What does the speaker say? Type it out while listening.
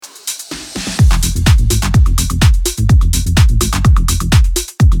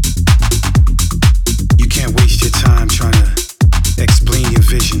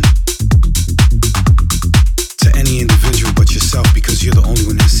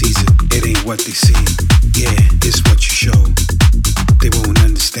sees it, it ain't what they see. Yeah, it's what you show. They won't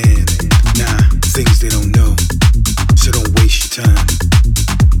understand. Nah, things they don't know. So don't waste your time.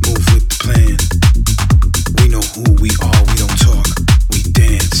 Move with the plan. We know who we are, we don't talk, we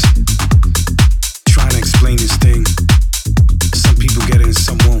dance. Trying to explain this thing. Some people get it and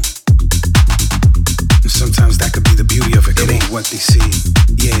some won't. And sometimes that could be the beauty of it. It ain't what they see.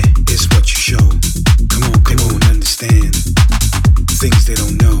 Yeah, it's what you show. Come on, understand. Things they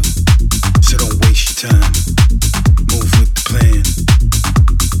don't know. So don't waste your time. Move with the plan.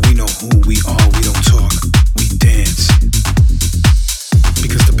 We know who we are, we don't talk, we dance.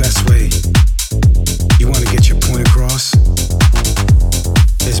 Because the best way